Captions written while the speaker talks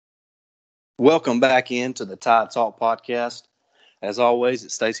Welcome back into the Tide Talk podcast. As always,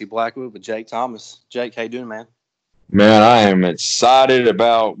 it's Stacy Blackwood with Jake Thomas. Jake, how you doing, man? Man, I am excited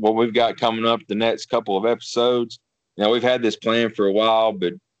about what we've got coming up the next couple of episodes. We've had this plan for a while,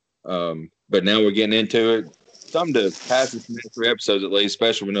 but now we're getting into it. Something to pass this next 3 episodes at least,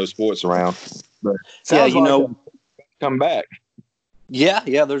 especially with no sports around. But sounds come back.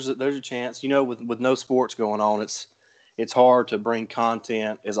 Yeah, there's a chance. With no sports going on, it's hard to bring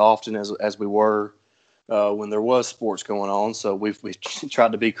content as often as we were when there was sports going on. So we've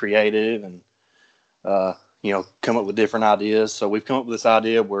tried to be creative and come up with different ideas. So we've come up with this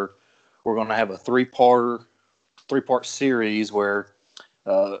idea where we're going to have a three-part series where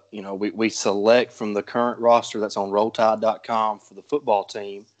we select from the current roster that's on RollTide.com for the football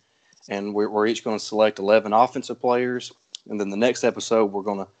team, and we're each going to select 11 offensive players, and then the next episode we're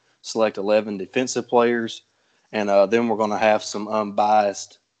going to select 11 defensive players, and then we're going to have some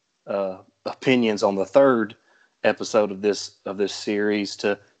unbiased opinions on the third episode of this series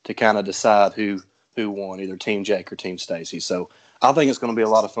to kind of decide who won, either Team Jake or Team Stacy. So I think it's going to be a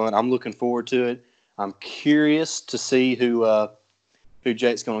lot of fun. I'm looking forward to it. I'm curious to see who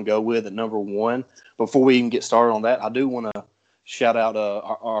Jake's going to go with at number one. Before we even get started on that, I do want to shout out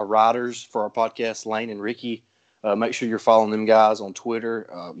our writers for our podcast, Lane and Ricky. Make sure you're following them guys on Twitter.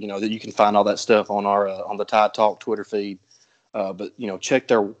 That you can find all that stuff on our on the Tide Talk Twitter feed. But check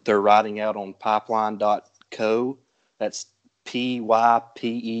their writing out on pipeline.co. That's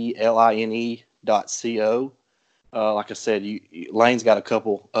PYPELINE.co. Like I said, Lane's got a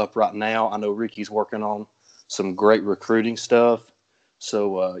couple up right now. I know Ricky's working on some great recruiting stuff.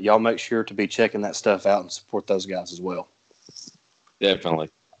 So y'all make sure to be checking that stuff out and support those guys as well. Definitely.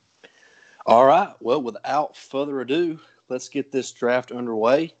 All right. Well, without further ado, let's get this draft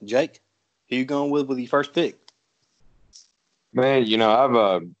underway. Jake, who you going with your first pick? Man, I've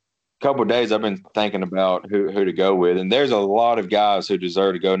a couple of days I've been thinking about who to go with, and there's a lot of guys who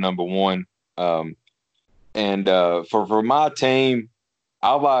deserve to go number one. For my team,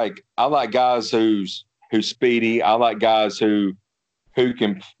 I like guys who's speedy. I like guys who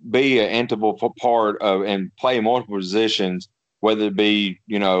can be an integral part of and play multiple positions, whether it be,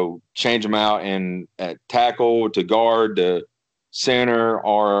 change them out at tackle to guard to center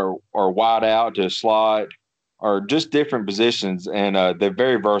or wide out to slot or just different positions. And they're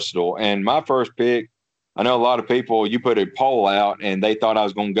very versatile. And my first pick, I know a lot of people, you put a poll out and they thought I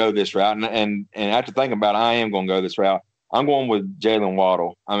was going to go this route. And after thinking about it, I am going to go this route. I'm going with Jalen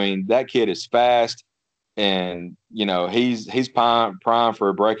Waddle. I mean, that kid is fast. And he's prime for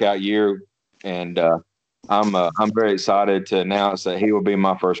a breakout year, and I'm very excited to announce that he will be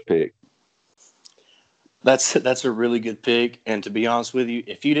my first pick. That's a really good pick, and to be honest with you,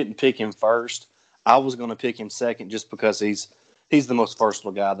 if you didn't pick him first, I was going to pick him second just because he's the most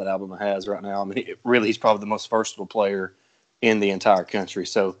versatile guy that Alabama has right now. I mean, he's probably the most versatile player in the entire country.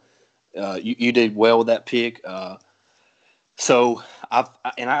 So you did well with that pick. So I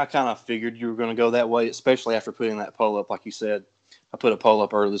kind of figured you were going to go that way, especially after putting that poll up. Like you said, I put a poll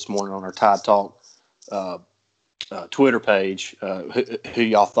up early this morning on our Tide Talk Twitter page, who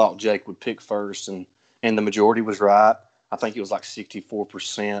y'all thought Jake would pick first, and the majority was right. I think it was like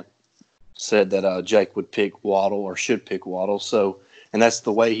 64% said that Jake would pick Waddle or should pick Waddle. So, and that's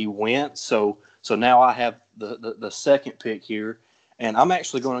the way he went. So now I have the second pick here, and I'm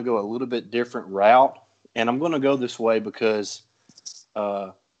actually going to go a little bit different route. And I'm going to go this way because,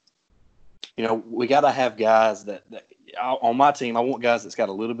 we got to have guys that on my team, I want guys that's got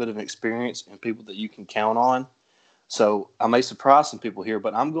a little bit of experience and people that you can count on. So I may surprise some people here,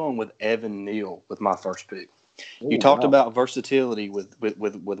 but I'm going with Evan Neal with my first pick. You talked about versatility with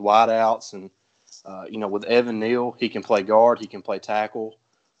wideouts, and with Evan Neal, he can play guard, he can play tackle.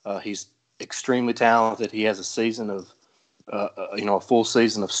 He's extremely talented. He has a season of a full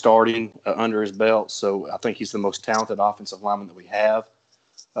season of starting under his belt. So I think he's the most talented offensive lineman that we have,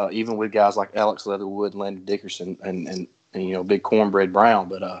 even with guys like Alex Leatherwood, Landon Dickerson, and Big Cornbread Brown.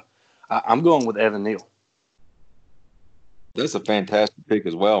 But I'm going with Evan Neal. That's a fantastic pick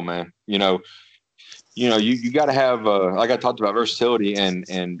as well, man. You got to have, like I talked about, versatility.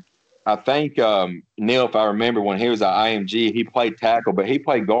 And I think Neal, if I remember, when he was at IMG, he played tackle, but he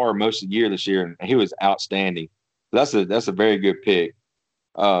played guard most of the year this year, and he was outstanding. That's a very good pick.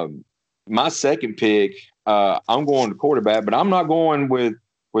 My second pick, I'm going to quarterback, but I'm not going with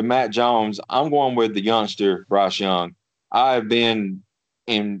Matt Jones. I'm going with the youngster Bryce Young. I've been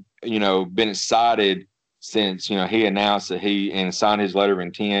excited since he announced that and signed his letter of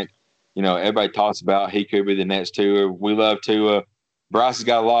intent. Everybody talks about he could be the next Tua. We love Tua, Bryce has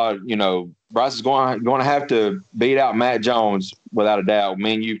got a lot. Bryce is going to have to beat out Matt Jones without a doubt.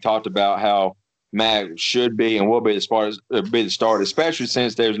 Me and you talked about how Matt should be and will be the starter, especially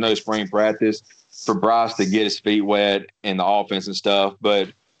since there's no spring practice for Bryce to get his feet wet in the offense and stuff. But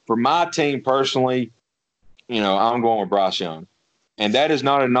for my team personally, I'm going with Bryce Young. And that is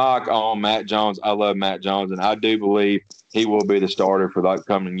not a knock on Matt Jones. I love Matt Jones, and I do believe he will be the starter for the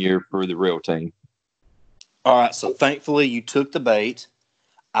upcoming year for the real team. All right, so thankfully you took the bait.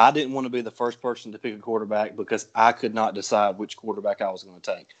 I didn't want to be the first person to pick a quarterback because I could not decide which quarterback I was going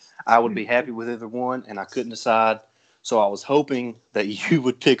to take. I would be happy with either one, and I couldn't decide. So I was hoping that you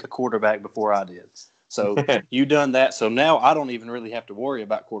would pick a quarterback before I did. So you done that. So now I don't even really have to worry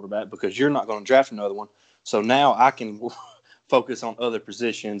about quarterback because you're not going to draft another one. So now I can focus on other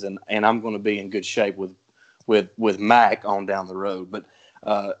positions, and I'm going to be in good shape with Mac on down the road. But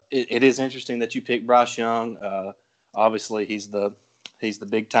it is interesting that you picked Bryce Young. Obviously, he's the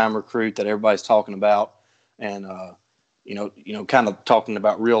big time recruit that everybody's talking about, and kind of talking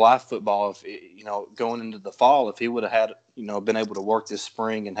about real life football. If going into the fall, if he would have had been able to work this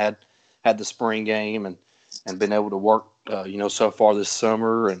spring and had the spring game and been able to work so far this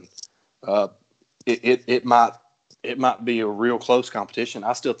summer, and it might be a real close competition.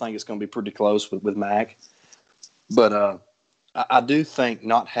 I still think it's going to be pretty close with Mac, but I do think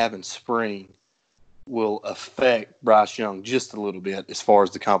not having spring will affect Bryce Young just a little bit as far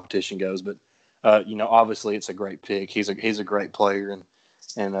as the competition goes. But obviously it's a great pick. He's a great player,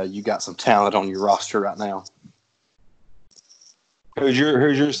 and you got some talent on your roster right now. Who's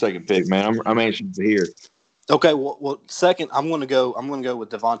your second pick, man? I'm anxious to hear. Okay, well, second I'm going to go with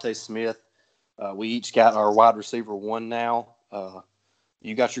Devontae Smith. We each got our wide receiver one now.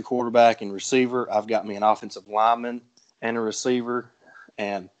 You got your quarterback and receiver. I've got me an offensive lineman and a receiver,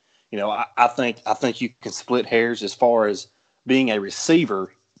 and I think you can split hairs as far as being a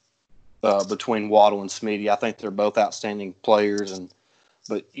receiver between Waddle and Smitty. I think they're both outstanding players,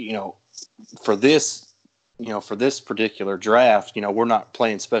 but for this particular draft, we're not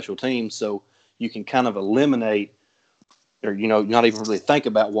playing special teams, so you can kind of eliminate or not even really think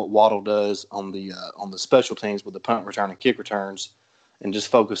about what Waddle does on the special teams with the punt return and kick returns, and just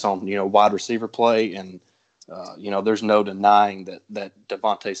focus on wide receiver play. And there's no denying that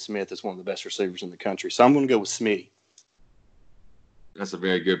Devontae Smith is one of the best receivers in the country. So I'm going to go with Smitty. That's a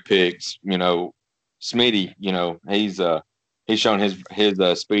very good pick. Smitty, he's shown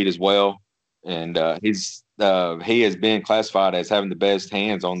his speed as well, and he has been classified as having the best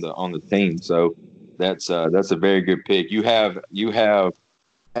hands on the team. So that's a very good pick. You have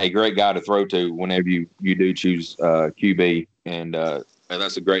a great guy to throw to whenever you do choose QB, and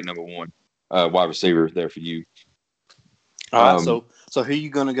that's a great number one wide receiver there for you. All right, so who are you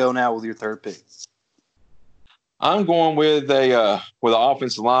going to go now with your third pick? I'm going with an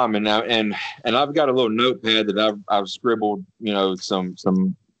offensive lineman now, and I've got a little notepad that I've scribbled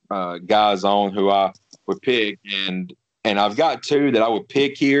some guys on who I would pick, and I've got two that I would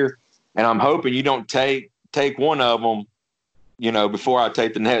pick here, and I'm hoping you don't take one of them, before I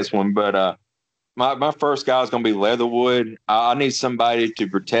take the next one. But my first guy is going to be Leatherwood. I need somebody to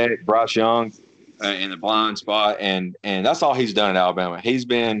protect Bryce Young in the blind spot, and that's all he's done at Alabama. He's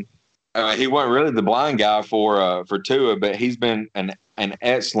been he wasn't really the blind guy for Tua, but he's been an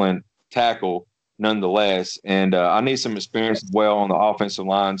excellent tackle nonetheless. And I need some experience as well on the offensive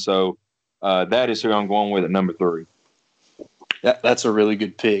line. So that is who I'm going with at number 3. That's a really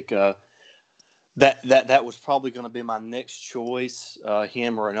good pick. That was probably going to be my next choice,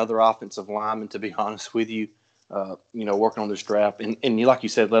 him or another offensive lineman, to be honest with you. Working on this draft. And like you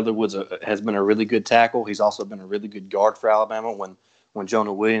said, Leatherwood has been a really good tackle. He's also been a really good guard for Alabama when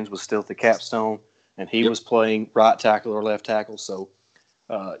Jonah Williams was still at the capstone and he was playing right tackle or left tackle. So,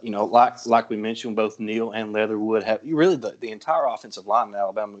 like we mentioned, both Neal and Leatherwood have really the entire offensive line in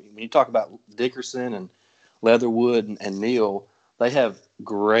Alabama. When you talk about Dickerson and Leatherwood and Neal, they have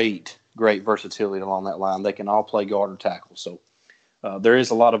great versatility along that line. They can all play guard or tackle. So there is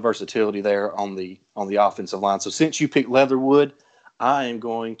a lot of versatility there on the offensive line. So since you picked Leatherwood, I am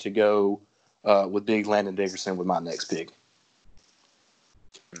going to go with Big Landon Dickerson with my next pick.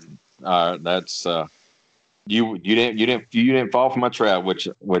 That's you didn't fall for my trap,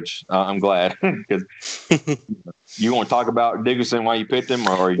 which I'm glad, because you want to talk about Dickerson while you picked him,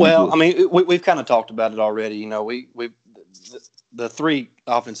 or we've kind of talked about it already. The 3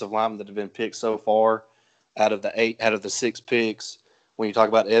 offensive linemen that have been picked so far out of the 6 picks. When you talk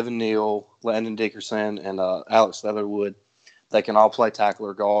about Evan Neal, Landon Dickerson, and Alex Leatherwood, they can all play tackle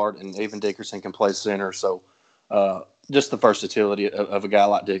or guard, and even Dickerson can play center. So just the versatility of a guy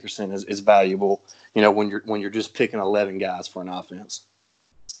like Dickerson is valuable. When you're just picking 11 guys for an offense.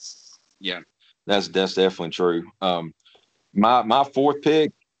 Yeah, that's definitely true. My fourth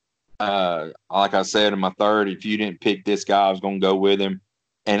pick, like I said in my third, if you didn't pick this guy, I was going to go with him.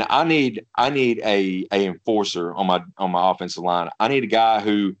 And I need a enforcer on my offensive line. I need a guy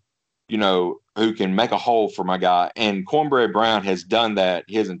who, who can make a hole for my guy. And Cornbread Brown has done that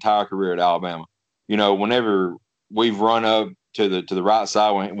his entire career at Alabama. Whenever we've run up to the right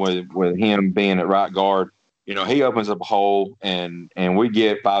side with him being at right guard, he opens up a hole and we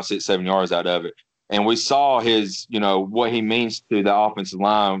get 5, 6, 7 yards out of it. And we saw his, what he means to the offensive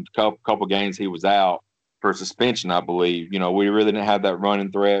line. Couple games he was out for suspension, I believe. We really didn't have that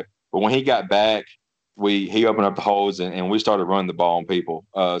running threat. But when he got back, he opened up the holes and we started running the ball on people.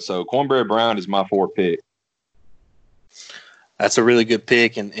 So Cornbread Brown is my fourth pick. That's a really good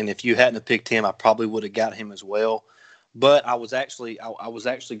pick, and if you hadn't have picked him, I probably would have got him as well. But I was actually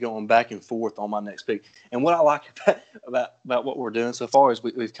going back and forth on my next pick. And what I like about what we're doing so far is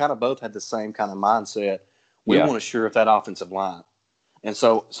we've kind of both had the same kind of mindset. We want to shore up that offensive line. And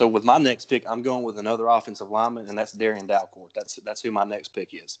so with my next pick, I'm going with another offensive lineman, and that's Darren Dalcourt. That's who my next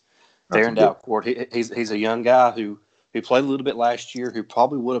pick is. Darren Dalcourt. He's a young guy who played a little bit last year, who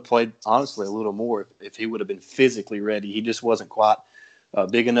probably would have played, honestly, a little more if he would have been physically ready. He just wasn't quite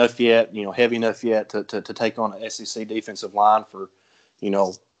big enough yet, heavy enough yet to take on an SEC defensive line for,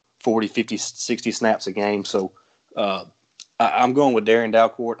 40, 50, 60 snaps a game. So I'm going with Darren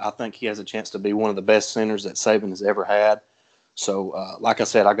Dalcourt. I think he has a chance to be one of the best centers that Saban has ever had. So, like I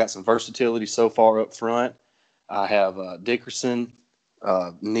said, I got some versatility so far up front. I have Dickerson,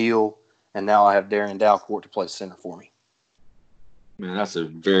 Neal, and now I have Darren Dalcourt to play center for me. Man, that's a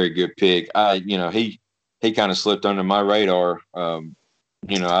very good pick. He kind of slipped under my radar.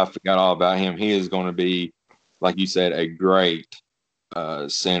 I forgot all about him. He is going to be, like you said, a great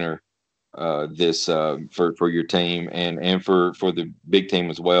center for your team and for the big team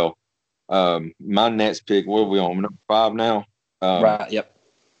as well. My next pick, what are we on? Number 5 now? Right. Yep.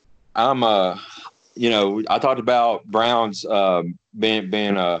 I'm I talked about Brown's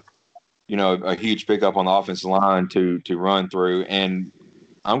being a huge pickup on the offensive line to run through, and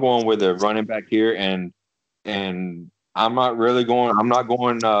I'm going with a running back here, and I'm not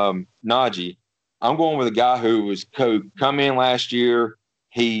going Najee. I'm going with a guy who come in last year.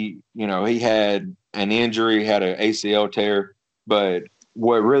 He had an injury, had an ACL tear, but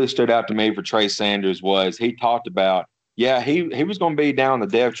what really stood out to me for Trey Sanders was he talked about, he was going to be down the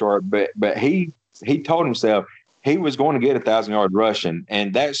depth chart, but he told himself he was going to get 1,000-yard rushing,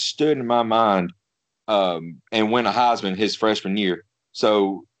 and that stood in my mind and win a Heisman his freshman year.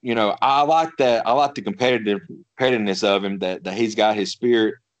 So, I like that. I like the competitiveness of him, that he's got his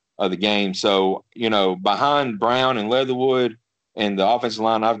spirit of the game. So, behind Brown and Leatherwood and the offensive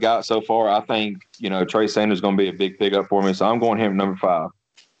line I've got so far, I think, Trey Sanders is going to be a big pickup for me. So I'm going him number 5.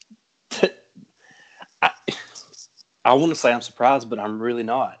 I want to say I'm surprised, but I'm really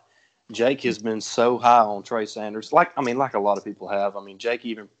not. Jake has been so high on Trey Sanders, like a lot of people have. Jake,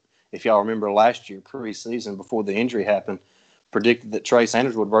 even if y'all remember last year preseason before the injury happened, predicted that Trey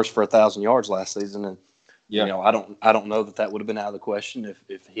Sanders would rush for 1,000 yards last season, and I don't know that would have been out of the question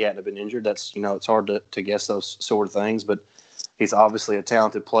if he hadn't been injured. That's it's hard to guess those sort of things, but he's obviously a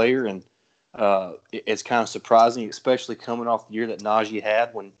talented player, and it's kind of surprising, especially coming off the year that Najee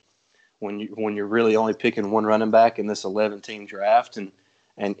had when you're really only picking one running back in this 11-team draft, and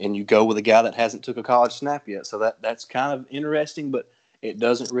you go with a guy that hasn't took a college snap yet. So that's kind of interesting, but it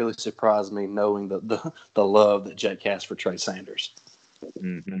doesn't really surprise me knowing the love that Jake has for Trey Sanders.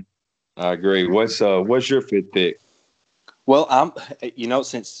 Mm-hmm. I agree. What's your 5th pick? Well, I'm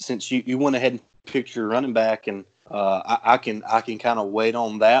since you went ahead and picked your running back, and I can kind of wait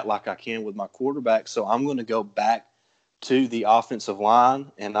on that like I can with my quarterback. So I'm going to go back to the offensive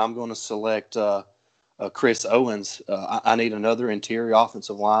line, and I'm going to select Chris Owens. I need another interior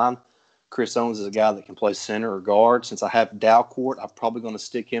offensive line. Chris Owens is a guy that can play center or guard. Since I have Dalcourt, I'm probably going to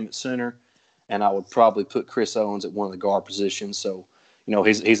stick him at center, and I would probably put Chris Owens at one of the guard positions. So,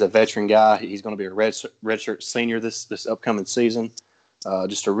 he's a veteran guy. He's going to be a redshirt senior this upcoming season.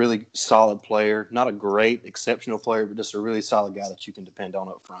 Just a really solid player. Not a great, exceptional player, but just a really solid guy that you can depend on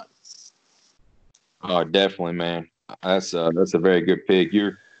up front. Oh, definitely, man. That's a very good pick.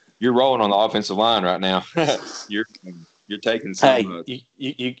 You're rolling on the offensive line right now. You're taking some. Hey,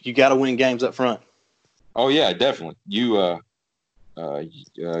 you got to win games up front. Oh yeah, definitely. Your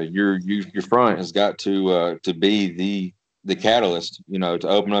front has got to be the catalyst, to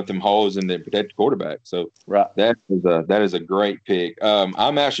open up them holes and then protect the quarterback. So right, that is a great pick.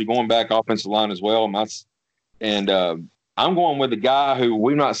 I'm actually going back offensive line as well. I'm going with a guy who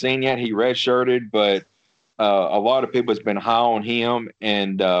we've not seen yet. He redshirted, but a lot of people has been high on him,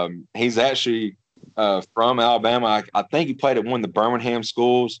 and he's actually from Alabama. I think he played at one of the Birmingham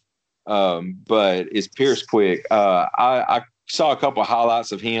schools, but it's Pierce Quick. I saw a couple of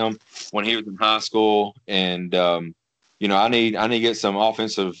highlights of him when he was in high school, and I need to get some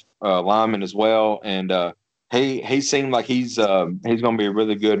offensive linemen as well. And he seemed like he's going to be a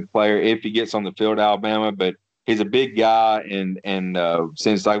really good player if he gets on the field at Alabama. But he's a big guy, and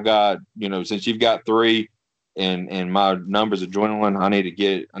since since you've got three, and my numbers are dwindling, I need to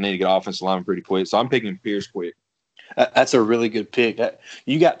get offensive linemen pretty quick. So I'm picking Pierce Quick. That's a really good pick.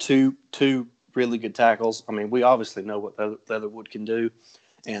 You got two really good tackles. I mean, we obviously know what Leatherwood can do,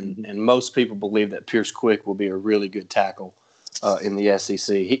 and most people believe that Pierce Quick will be a really good tackle in the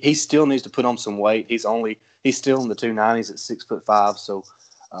SEC. He still needs to put on some weight. He's still in the 290s at 6'5". So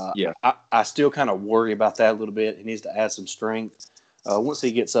I still kind of worry about that a little bit. He needs to add some strength. Once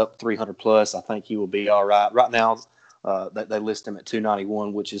he gets up 300 plus, I think he will be all right. Right now, they list him at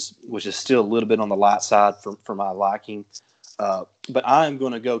 291, which is still a little bit on the light side for my liking. But I am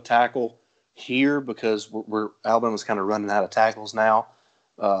going to go tackle here because Alabama's kind of running out of tackles now,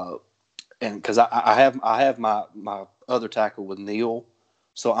 and because I have my other tackle with Neal,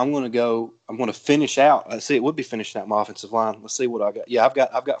 so I'm going to finish out. Let's see, it would be finishing out my offensive line. Let's see what I got. Yeah,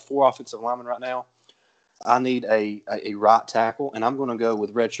 I've got 4 offensive linemen right now. I need a right tackle, and I'm going to go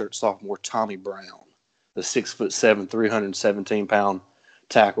with redshirt sophomore Tommy Brown, the 6'7", 317-pound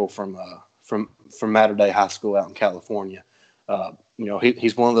tackle from Mater Dei High School out in California.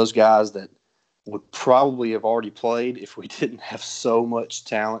 He's one of those guys that would probably have already played if we didn't have so much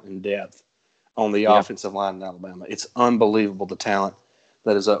talent and depth on the offensive line in Alabama. It's unbelievable the talent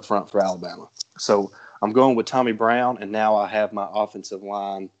that is up front for Alabama. So I'm going with Tommy Brown, and now I have my offensive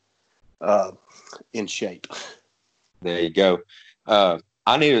line in shape. There you go.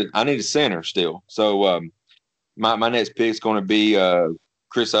 I need a center still. So my next pick is going to be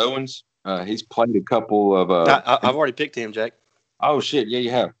Chris Owens. He's played a couple of. I've already picked him, Jake. Oh shit! Yeah, you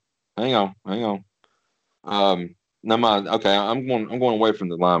have. Hang on. Okay, I'm going away from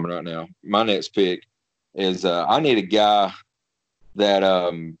the lineman right now. My next pick is I need a guy that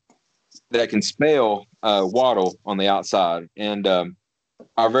can spell Waddle on the outside, and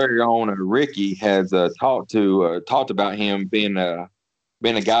our very own Ricky has talked about him being a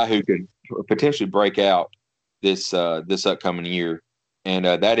guy who could potentially break out this upcoming year, and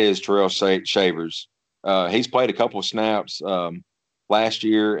that is Terrell Shavers. He's played a couple of snaps last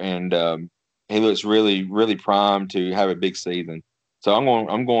year, and he looks really, really primed to have a big season. So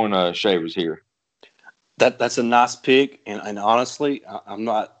I'm going Shavers here. That's a nice pick, and honestly, I'm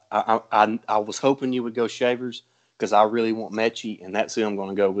not. I was hoping you would go Shavers because I really want Mechie, and that's who I'm going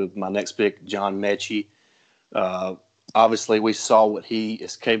to go with my next pick, John Mechie. Obviously, we saw what he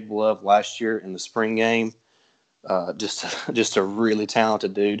is capable of last year in the spring game. Just a really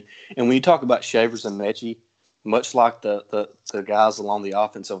talented dude. And when you talk about Shavers and Mechie, much like the guys along the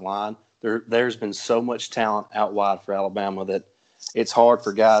offensive line, there's been so much talent out wide for Alabama that it's hard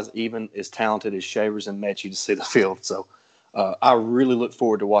for guys even as talented as Shavers and Mechie to see the field. So I really look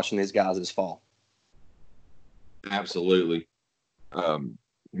forward to watching these guys this fall. Absolutely.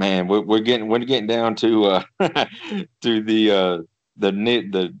 Man, we're getting down to to the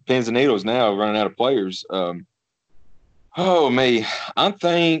pins and needles now, running out of players. I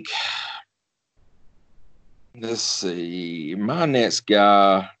think. Let's see. My next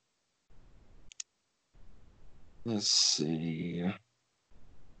guy. Let's see.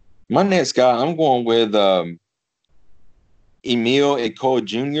 My next guy, I'm going with Emil Ecole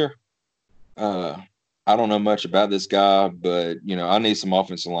Jr. I don't know much about this guy, but I need some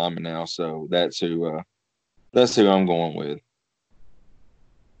offensive linemen now, so that's who I'm going with.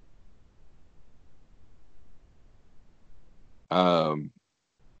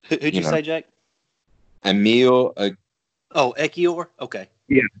 Who'd you say, Jake? Emil. Ekiyor? Okay.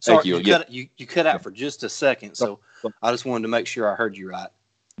 Yeah. Sorry, you cut out for just a second, so I just wanted to make sure I heard you right.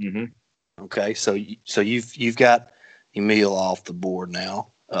 Mm-hmm. Okay, so you've got Emil off the board now.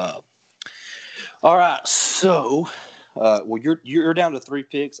 All right, so you're down to 3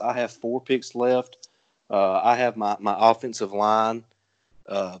 picks. I have 4 picks left. I have my offensive line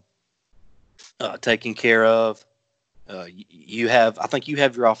taken care of. I think you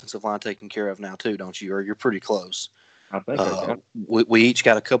have your offensive line taken care of now too, don't you? Or you're pretty close. I think we each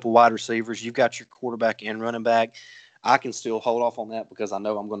got a couple wide receivers. You've got your quarterback and running back. I can still hold off on that because I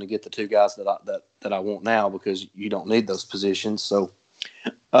know I'm going to get the 2 guys that I want now because you don't need those positions. So,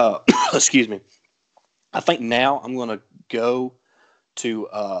 excuse me. I think now I'm going to go to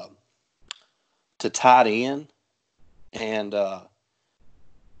tight end, and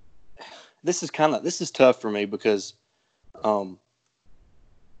this is tough for me because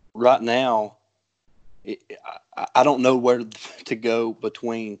right now I don't know where to go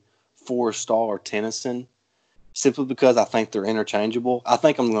between Forrestal or Tennyson, simply because I think they're interchangeable. I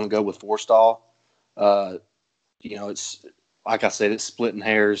think I'm going to go with Forrestal. It's like I said, it's splitting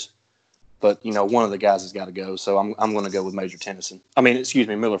hairs, but one of the guys has got to go. So I'm going to go with Major Tennyson. Miller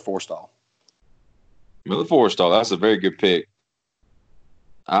Forrestal. Miller Forrestal. That's a very good pick.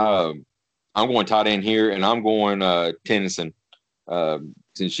 I'm going tight end here, and I'm going Tennyson.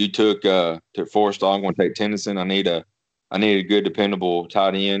 Since you took Forrestal, I'm going to take Tennyson. I need a good, dependable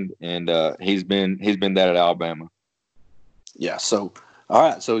tight end, and he's been that at Alabama. Yeah. So all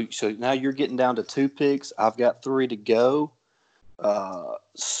right. So now you're getting down to 2 picks. I've got 3 to go.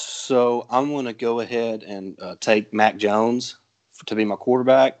 So I'm going to go ahead and take Mac Jones to be my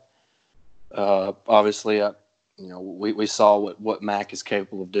quarterback. Obviously, we saw what Mac is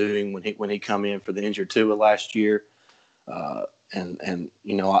capable of doing when he come in for the injured Tua last year. I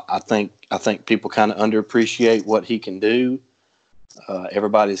think people kind of underappreciate what he can do.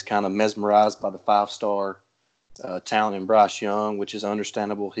 Everybody's kind of mesmerized by the 5-star talent in Bryce Young, which is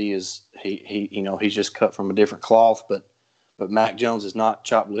understandable. He's just cut from a different cloth, but Mac Jones is not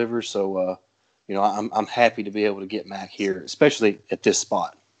chopped liver. So I'm happy to be able to get Mac here, especially at this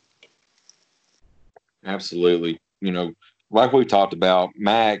spot. Absolutely. Like we talked about,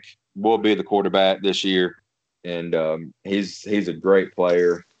 Mac will be the quarterback this year. And he's a great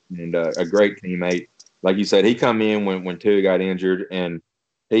player and a great teammate. Like you said, he come in when Tua got injured, and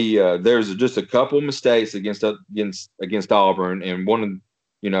he there's just a couple of mistakes against Auburn, and and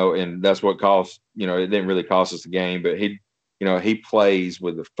that's what cost. It didn't really cost us the game, but he plays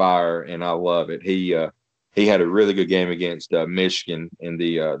with the fire, and I love it. He had a really good game against Michigan in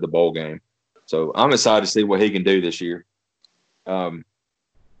the bowl game, so I'm excited to see what he can do this year.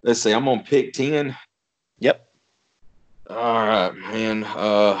 Let's see, I'm on pick 10. Yep. All right, man.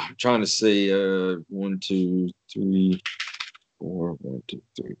 I'm trying to see. 1, 2, 3, 4. 1, 2,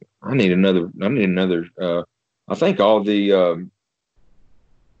 3. I need another. I think all the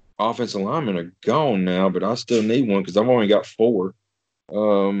offensive linemen are gone now, but I still need one because I've only got 4. I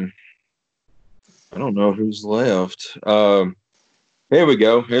don't know who's left. Here we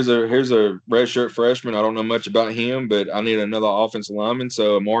go. Here's a redshirt freshman. I don't know much about him, but I need another offensive lineman.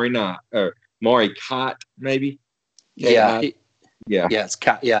 So Maury Kott, maybe. Yeah. It's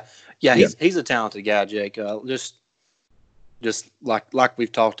He's a talented guy, Jake. Just like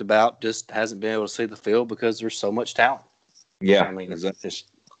we've talked about, just hasn't been able to see the field because there's so much talent. Yeah, exactly.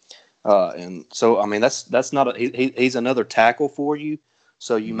 And so that's not he's another tackle for you.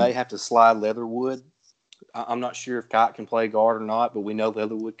 So you may have to slide Leatherwood. I'm not sure if Kott can play guard or not, but we know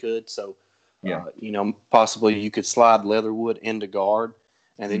Leatherwood could. So possibly you could slide Leatherwood into guard,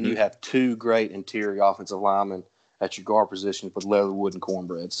 and then you have 2 great interior offensive linemen at your guard position with Leatherwood and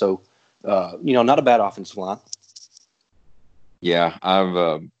Cornbread. So, not a bad offensive line. Yeah,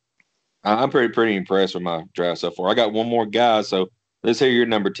 I'm pretty impressed with my draft so far. I got one more guy, so let's hear your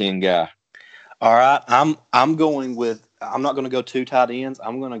number 10 guy. All right, I'm going with. I'm not going to go 2 tight ends.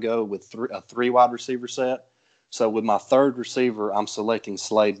 I'm going to go with a 3 wide receiver set. So with my 3rd receiver, I'm selecting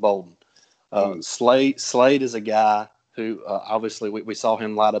Slade Bolden. Slade is a guy who obviously we saw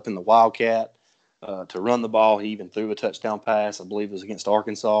him light up in the Wildcat. To run the ball. He even threw a touchdown pass, I believe it was against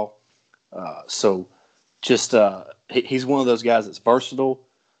Arkansas. He's one of those guys that's versatile.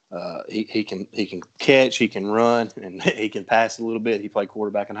 He can catch, he can run, and he can pass a little bit. He played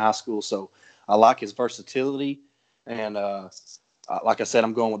quarterback in high school, so I like his versatility. And like I said,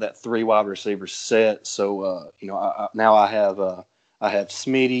 I'm going with that 3 wide receiver set. So now I have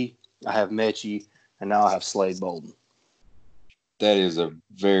Smitty, I have Mechie, and now I have Slade Bolden. That is a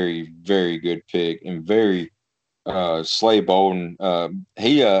very, very good pick, and very Slade Bolden.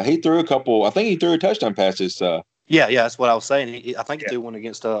 He threw a couple. I think he threw a touchdown pass this. Yeah, that's what I was saying. I think he threw one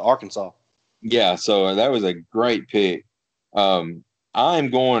against Arkansas. Yeah, so that was a great pick. I'm actually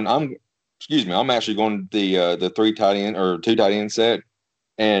going the 3 tight end or 2 tight end set,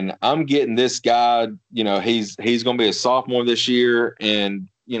 and I'm getting this guy. He's going to be a sophomore this year, and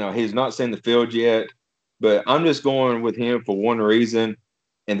he's not seen the field yet. But I'm just going with him for one reason,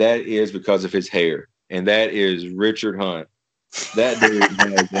 and that is because of his hair. And that is Richard Hunt. That dude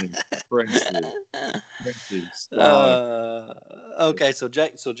has an impressive style. Okay, so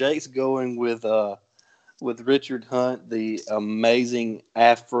Jake's going with Richard Hunt, the amazing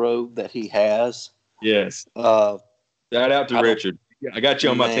afro that he has. Yes. Shout out to Richard. I got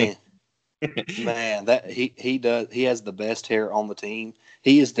you on my team. Man, that he does. He has the best hair on the team.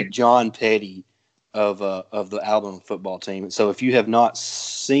 He is the John Petty of the Alabama football team. So if you have not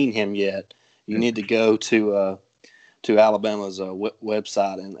seen him yet, you need to go to Alabama's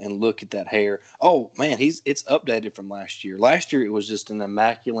website and look at that hair. Oh man, it's updated from last year. Last year it was just an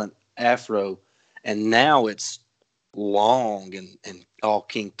immaculate afro, and now it's long and all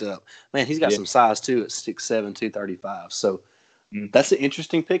kinked up. Man, he's got some size too at 6'7", 235. So that's an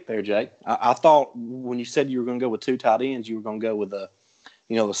interesting pick there, Jake. I thought when you said you were going to go with 2 tight ends, you were going to go with the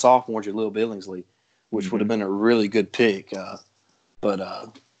sophomore, Jaleel Billingsley, which would have been a really good pick. But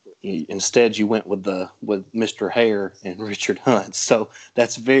instead, you went with Mr. Hare and Richard Hunt. So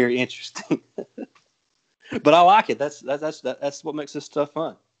that's very interesting. But I like it. That's what makes this stuff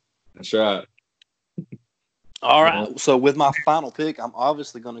fun. That's right. All right. So with my final pick, I'm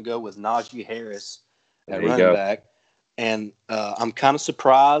obviously going to go with Najee Harris at running back. And I'm kind of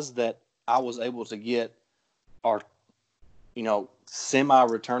surprised that I was able to get our,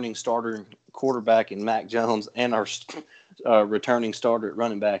 semi-returning starter quarterback in Mac Jones and our returning starter at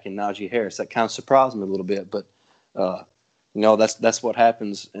running back in Najee Harris. That kind of surprised me a little bit, but that's what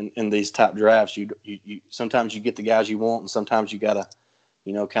happens in these type drafts. You sometimes you get the guys you want, and sometimes you gotta,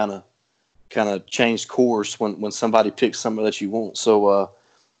 kind of change course when somebody picks somebody that you want. So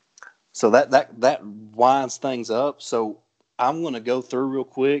that winds things up. So I'm going to go through real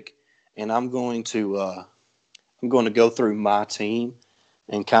quick, and I'm going to go through my team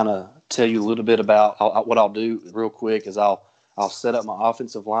and kind of tell you a little bit about what I'll do real quick is I'll set up my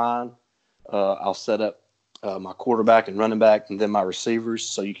offensive line. I'll set up my quarterback and running back, and then my receivers,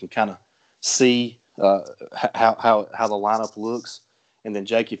 so you can kind of see how the lineup looks. And then,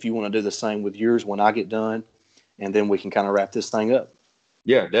 Jake, if you want to do the same with yours when I get done, and then we can kind of wrap this thing up.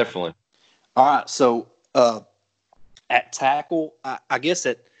 Yeah, definitely. All right. So at tackle, I guess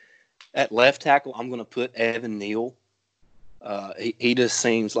at left tackle, I'm going to put Evan Neal. He just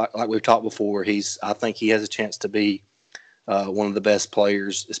seems like we've talked before. I think he has a chance to be one of the best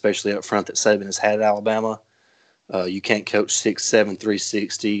players, especially up front that Saban has had at Alabama. You can't coach 6'7",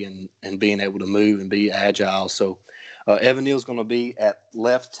 360 and being able to move and be agile. So Evan Neal's going to be at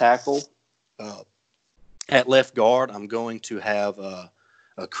left tackle. At left guard, I'm going to have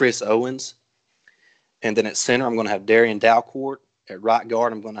Chris Owens. And then at center, I'm going to have Darian Dalcourt. At right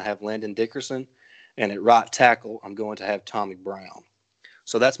guard, I'm going to have Landon Dickerson. And at right tackle, I'm going to have Tommy Brown.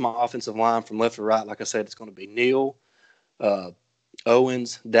 So that's my offensive line from left to right. Like I said, it's going to be Neal,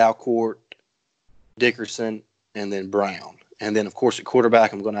 Owens, Dalcourt, Dickerson, and then Brown. And then, of course, at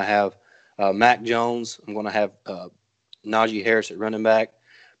quarterback, I'm going to have Mac Jones. I'm going to have Najee Harris at running back.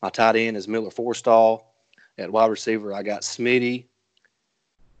 My tight end is Miller Forstall. At wide receiver, I got Smitty,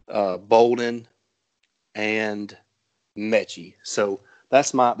 Bolden, and Mechie. So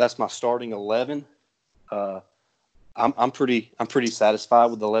that's my starting 11. I'm pretty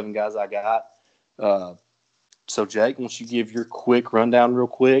satisfied with the 11 guys I got. So Jake, why don't you give your quick rundown real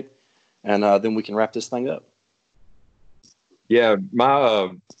quick, and then we can wrap this thing up. Yeah, my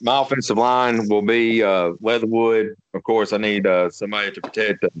offensive line will be Leatherwood. Of course, I need somebody to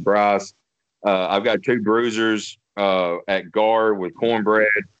protect Bryce. I've got 2 bruisers at guard with Cornbread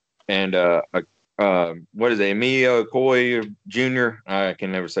and what is it, Emilio Coy Jr. I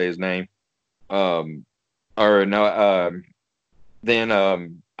can never say his name. Then I've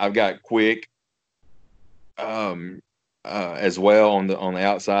got Quick as well on the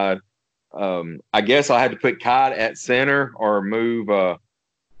outside. I guess I had to put Kite at center or move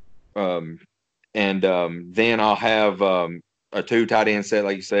then I'll have a 2 tight end set,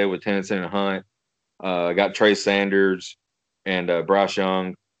 like you said, with Tennyson and Hunt. I got Trey Sanders and Bryce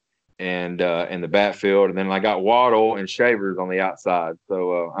Young and in the backfield, and then I got Waddle and Shavers on the outside.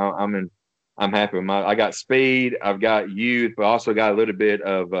 So I'm happy with I got speed, I've got youth, but also got a little bit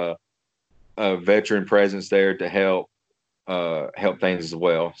of veteran presence there to help things as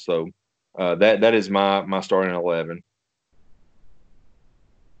well. So that is my starting 11.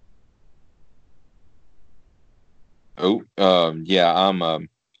 Yeah, I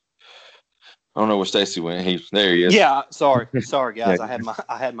don't know where Stacy went. There he is. Yeah, sorry guys. Yeah.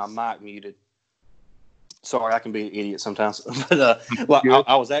 I had my mic muted. Sorry, I can be an idiot sometimes. But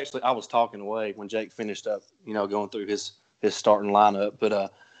I was talking away when Jake finished up, going through his starting lineup.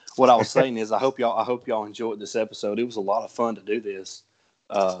 But what I was saying is I hope y'all enjoyed this episode. It was a lot of fun to do this.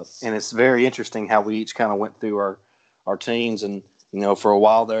 And it's very interesting how we each kind of went through our teams, and for a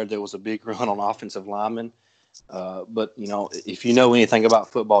while there was a big run on offensive linemen. But if you know anything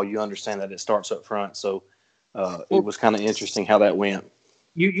about football, you understand that it starts up front. So it was kind of interesting how that went.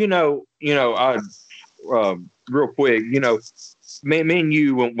 Real quick, me and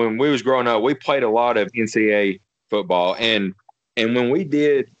you, when we was growing up, we played a lot of NCAA football, and when we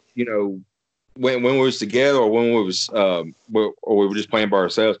did, when we was together or when we was or we were just playing by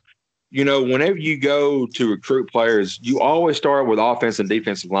ourselves. Whenever you go to recruit players, you always start with offense and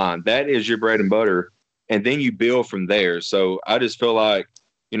defensive line. That is your bread and butter, and then you build from there. So I just feel like,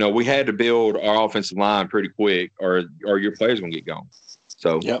 we had to build our offensive line pretty quick, or your players gonna get gone.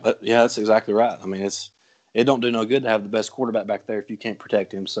 So yeah, that's exactly right. I mean, it don't do no good to have the best quarterback back there if you can't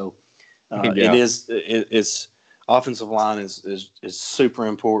protect him. So it's offensive line is super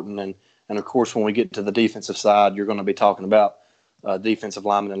important, and of course when we get to the defensive side, you're going to be talking about defensive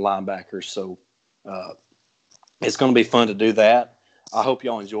linemen and linebackers. So it's going to be fun to do that. I hope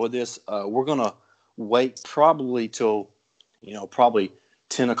y'all enjoyed this. We're going to wait probably till probably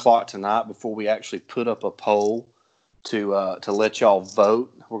 10 o'clock tonight before we actually put up a poll to let y'all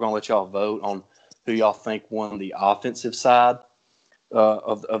vote. We're going to let y'all vote on who y'all think won the offensive side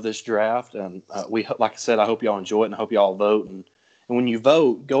of this draft. And like I said, I hope y'all enjoy it, and I hope y'all vote. And when you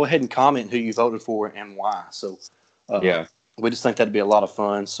vote, go ahead and comment who you voted for and why. So we just think that'd be a lot of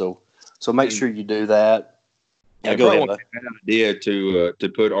fun. So make sure you do that. Yeah, go ahead. An idea to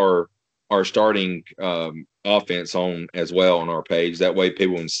put our starting offense on as well on our page. That way,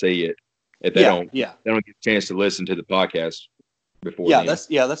 people can see it if they don't get a chance to listen to the podcast before.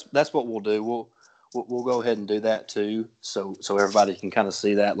 That's what we'll do. We'll go ahead and do that too, so everybody can kind of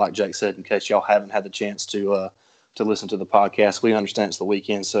see that. Like Jake said, in case y'all haven't had the chance to listen to the podcast, we understand it's the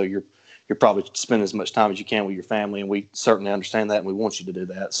weekend, so you're probably spending as much time as you can with your family, and we certainly understand that, and we want you to do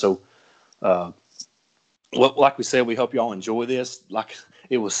that. So, like we said, we hope y'all enjoy this. Like,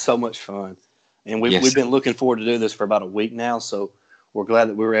 it was so much fun, and we've been looking forward to do this for about a week now. So we're glad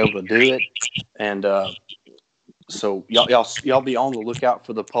that we were able to do it, and so y'all be on the lookout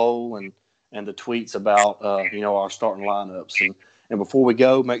for the poll and the tweets about our starting lineups. And before we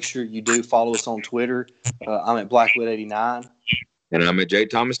go, make sure you do follow us on Twitter. I'm at Blackwood89, and I'm at J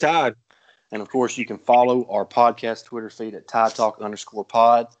Thomas Tide. And of course, you can follow our podcast Twitter feed at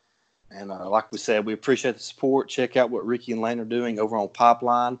TideTalk_pod. And like we said, we appreciate the support. Check out what Ricky and Lane are doing over on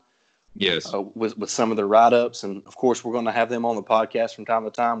Pipeline. Yes. With some of their write-ups. And, of course, we're going to have them on the podcast from time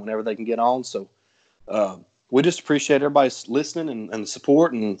to time whenever they can get on. So we just appreciate everybody's listening and the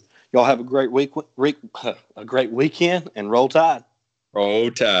support. And y'all have a great weekend, and roll Tide.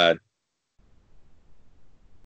 Roll Tide.